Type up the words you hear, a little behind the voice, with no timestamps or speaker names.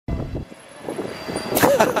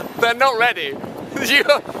They're not ready.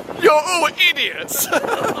 You're all idiots.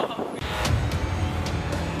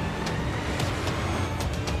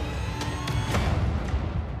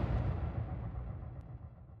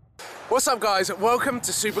 What's up guys, welcome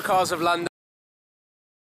to Supercars of London.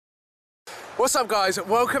 What's up guys,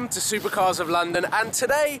 welcome to Supercars of London, and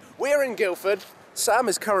today we're in Guildford. Sam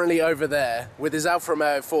is currently over there with his Alfa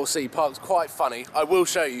Romeo 4C parked quite funny. I will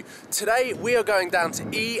show you. Today we are going down to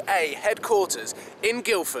EA headquarters in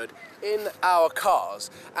Guildford in our cars,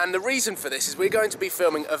 and the reason for this is we're going to be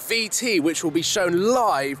filming a VT which will be shown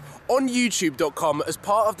live on youtube.com as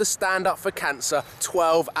part of the Stand Up for Cancer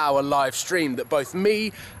 12-hour live stream that both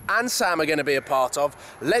me and Sam are going to be a part of.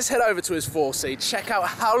 Let's head over to his 4C, check out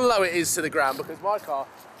how low it is to the ground, because my car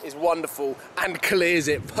is wonderful and clears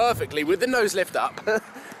it perfectly with the nose lift up.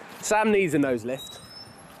 Sam needs a nose lift.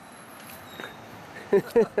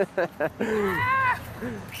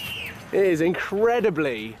 It is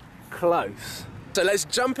incredibly close. So let's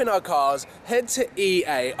jump in our cars, head to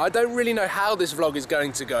EA. I don't really know how this vlog is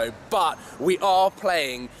going to go, but we are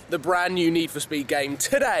playing the brand new Need for Speed game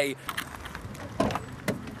today.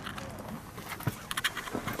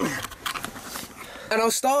 And I'll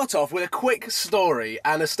start off with a quick story,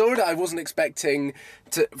 and a story that I wasn't expecting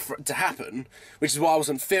to happen, which is why I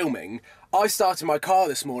wasn't filming. I started my car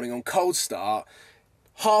this morning on cold start,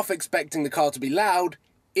 half expecting the car to be loud.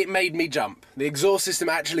 It made me jump. The exhaust system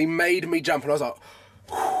actually made me jump, and I was like,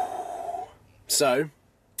 whew. So,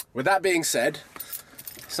 with that being said,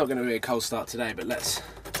 it's not going to be a cold start today, but let's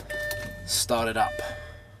start it up.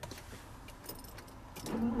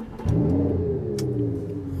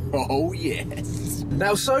 Oh yes!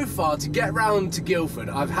 Now so far, to get round to Guildford,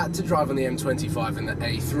 I've had to drive on the M25 and the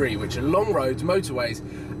A3, which are long roads, motorways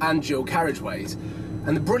and dual carriageways.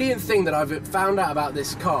 And the brilliant thing that I've found out about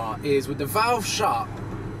this car is with the valve shut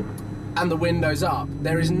and the windows up,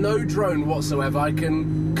 there is no drone whatsoever. I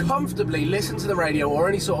can comfortably listen to the radio or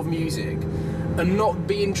any sort of music and not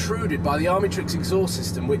be intruded by the Armitrix exhaust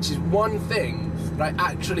system, which is one thing that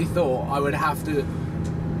I actually thought I would have to...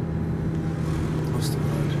 What's the word?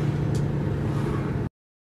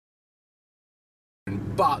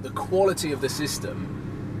 But the quality of the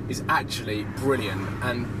system is actually brilliant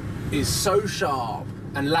and is so sharp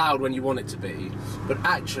and loud when you want it to be, but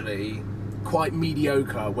actually quite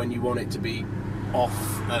mediocre when you want it to be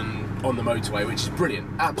off and on the motorway, which is brilliant,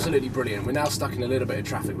 absolutely brilliant. We're now stuck in a little bit of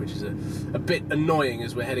traffic, which is a bit annoying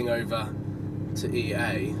as we're heading over to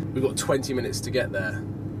EA. We've got 20 minutes to get there,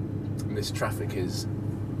 and this traffic is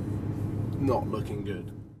not looking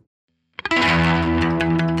good.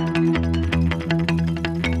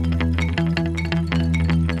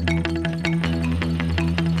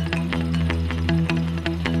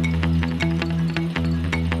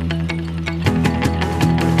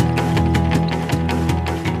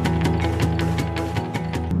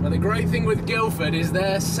 With Guildford is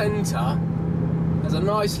their centre. There's a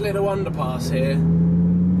nice little underpass here.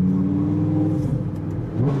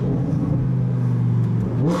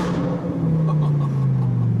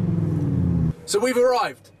 So we've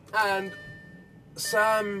arrived, and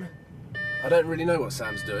Sam, I don't really know what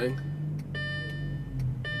Sam's doing.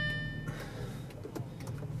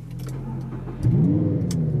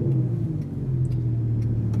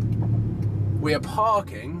 We are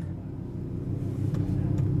parking,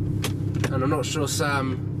 and I'm not sure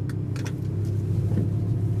Sam...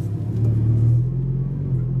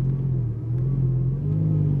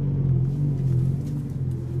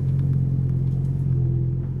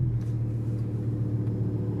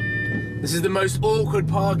 This is the most awkward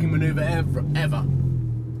parking manoeuvre ever.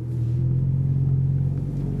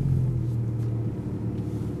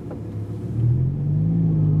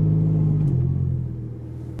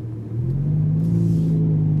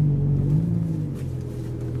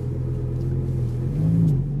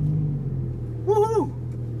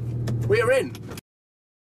 We are in.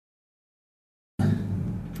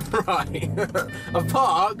 Right, I've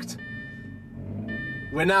parked.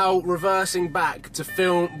 We're now reversing back to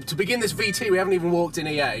film, to begin this VT. We haven't even walked in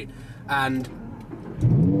EA, and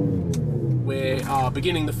we are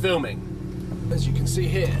beginning the filming, as you can see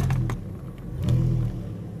here.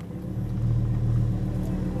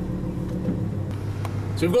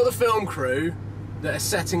 So we've got the film crew that are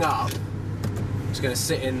setting up. Just going to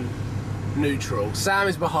sit in neutral. Sam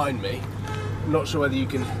is behind me. I'm not sure whether you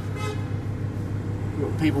can...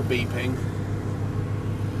 Got people beeping.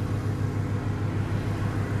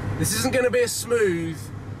 This isn't going to be a smooth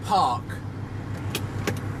park.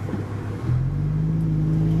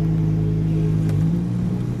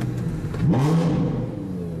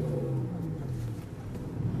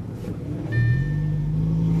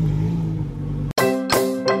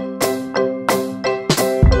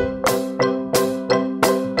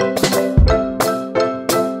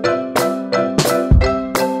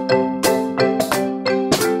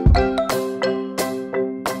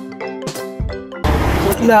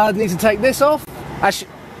 Now I need to take this off.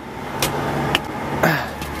 Actually,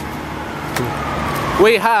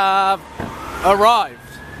 we have arrived.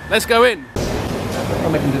 Let's go in.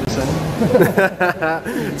 I'll make him do the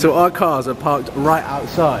same. So our cars are parked right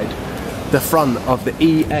outside the front of the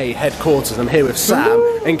EA headquarters. I'm here with Sam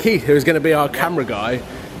and Keith, who is going to be our camera guy,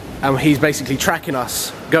 and he's basically tracking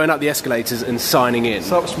us, going up the escalators and signing in.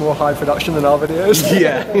 So much more high production than our videos.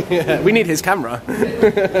 Yeah, we need his camera.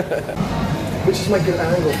 Which is my good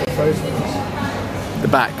angle for photos. The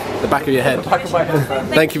back of your head. The back of my head.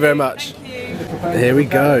 Thank you very much. Here we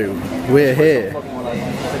go. We're here.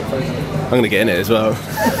 I'm going to get in it as well.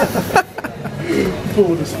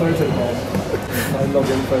 This photo bomb. My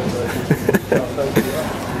login photo.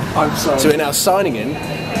 I'm sorry. So we're now signing in.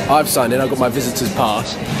 I've signed in. I've got my visitor's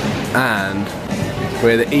pass, and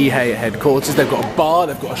we're at the EA headquarters. They've got a bar.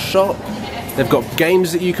 They've got a shop. They've got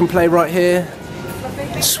games that you can play right here.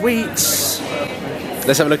 Sweets.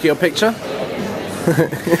 Let's have a look at your picture. Look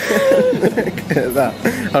at that.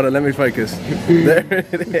 Hold on, let me focus. There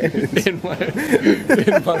it is. In my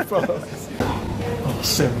pass. Oh,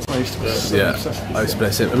 Sims. I used to be so obsessed with I used to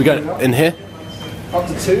play Sims. Are we going in here? Up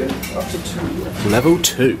to 2? Up to 2. Level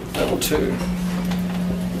 2. Level 2.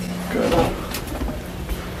 Good.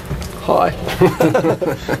 Hi.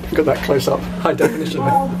 Got that close up. High definition.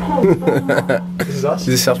 This is us? Is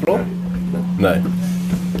this us floor? No.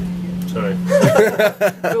 Sorry.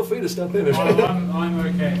 Feel free to step in. I'm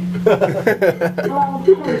okay. Do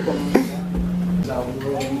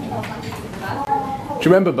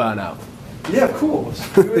you remember Burnout? Yeah, of course.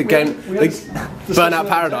 The game, Burnout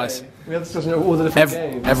Paradise. We had discussion of all the different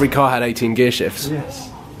games. Every car had 18 gear shifts. Yes.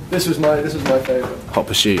 This was my favourite. Hot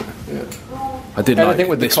Pursuit. Yeah. I did Anything like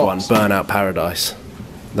with the this one, cops. Burnout Paradise.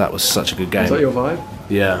 That was such a good game. Is that your vibe?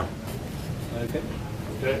 Yeah. Okay.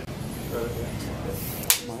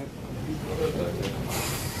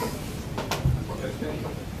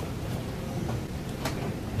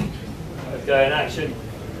 Let's go in action.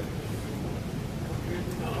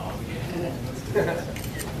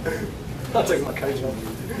 I'll take my coat off.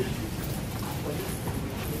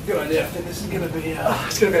 Good idea. I think this is going to be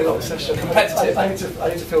It's going to be a long session. Competitive. I need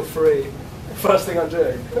to feel free. First thing I'm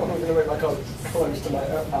doing, I'm going to make my car close to my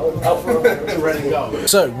Alpha Romeo. ready to go.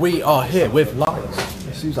 So we are here with lights.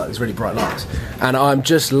 It seems like there's really bright lights. And I'm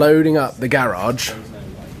just loading up the garage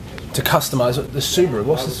to customise the Subaru.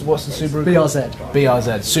 What's the Subaru? BRZ.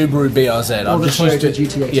 BRZ. Subaru BRZ. Or the Toyota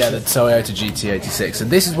GT86. Yeah, the Toyota GT86. So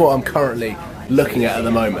this is what I'm currently looking at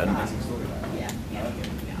the moment.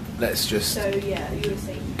 Let's just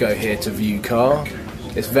go here to view car.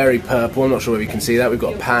 It's very purple. I'm not sure if you can see that. We've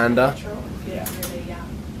got a Panda.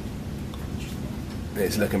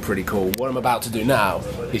 It's looking pretty cool. What I'm about to do now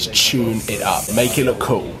is tune it up, make it look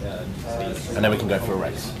cool, and then we can go for a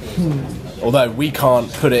race. Although we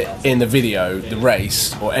can't put it in the video, the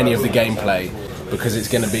race, or any of the gameplay, because it's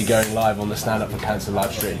going to be going live on the Stand Up for Cancer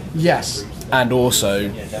live stream. Yes. And also,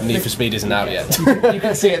 Need for Speed isn't out yet. You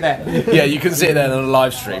can see it there. Yeah, you can see it there on a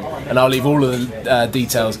live stream, and I'll leave all of the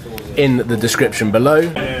details in the description below.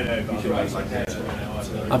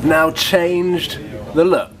 I've now changed the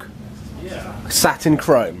look. Satin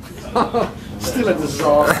chrome. Still a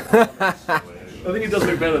disaster. I think it does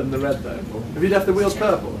look better than the red though. Have you left the wheels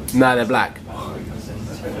purple? No, they're black.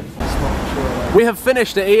 We have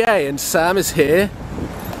finished at EA and Sam is here.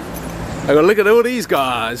 I got to look at all these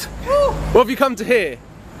guys. What have you come to hear?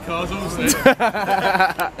 Cars also.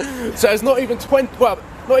 So it's not even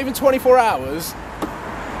 24 hours,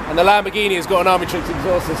 and the Lamborghini has got an Armitrix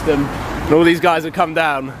exhaust system, and all these guys have come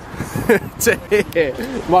down to hear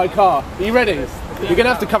my car. Are you ready? You're gonna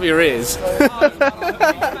have to cover your ears.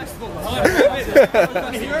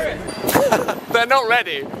 They're not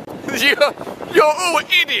ready. You're all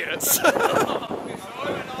idiots.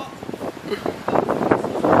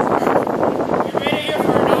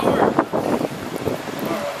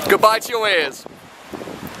 Goodbye to your ears.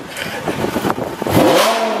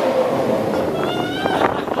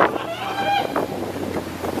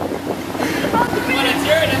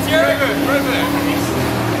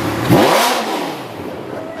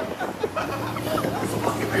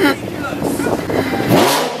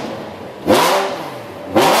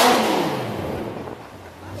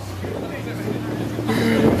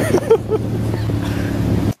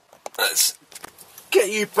 Let's get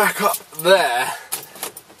you back up there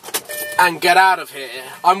and get out of here.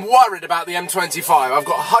 I'm worried about the M25. I've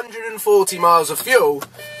got 140 miles of fuel.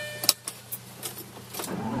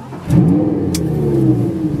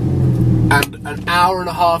 And an hour and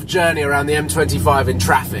a half journey around the M25 in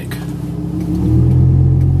traffic.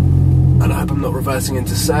 And I hope I'm not reversing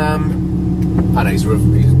into Sam. I know he's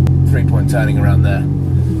 3-point turning around there.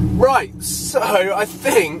 Right, so I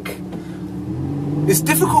think it's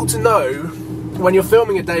difficult to know when you're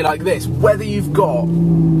filming a day like this whether you've got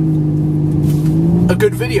a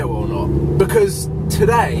good video or not, because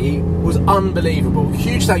today was unbelievable.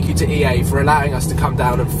 Huge thank you to EA for allowing us to come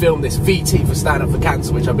down and film this VT for Stand Up for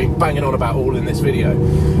Cancer, which I've been banging on about all in this video.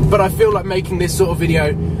 But I feel like making this sort of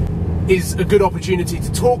video is a good opportunity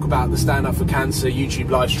to talk about the Stand Up for Cancer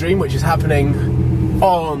YouTube live stream, which is happening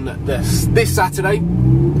on this Saturday,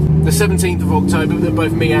 the 17th of October, that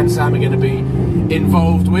both me and Sam are going to be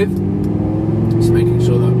involved with. Just making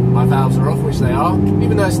sure that my valves are off, which they are.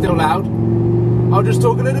 Even though it's still loud, I'll just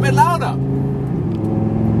talk a little bit louder.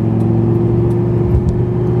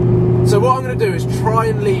 So what I'm going to do is try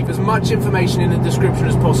and leave as much information in the description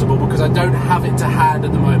as possible, because I don't have it to hand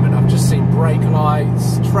at the moment. I've just seen brake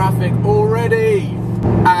lights, traffic already.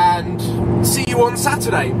 And see you on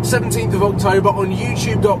Saturday, 17th of October on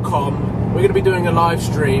youtube.com. We're going to be doing a live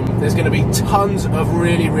stream. There's going to be tons of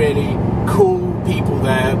really, really cool people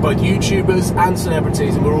there, both YouTubers and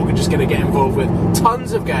celebrities, and we're all just going to get involved with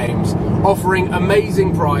tons of games, offering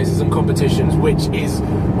amazing prizes and competitions, which is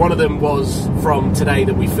one of them was from today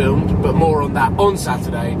that we filmed, but more on that on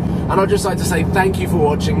Saturday. And I'd just like to say thank you for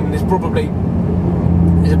watching. This probably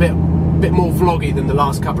is a bit more vloggy than the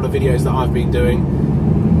last couple of videos that I've been doing.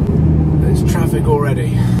 There's traffic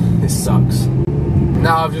already. This sucks.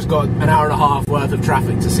 Now I've just got an hour and a half worth of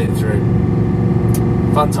traffic to sit through.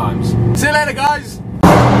 Fun times. See you later, guys!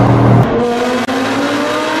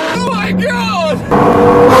 Oh my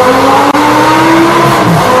god!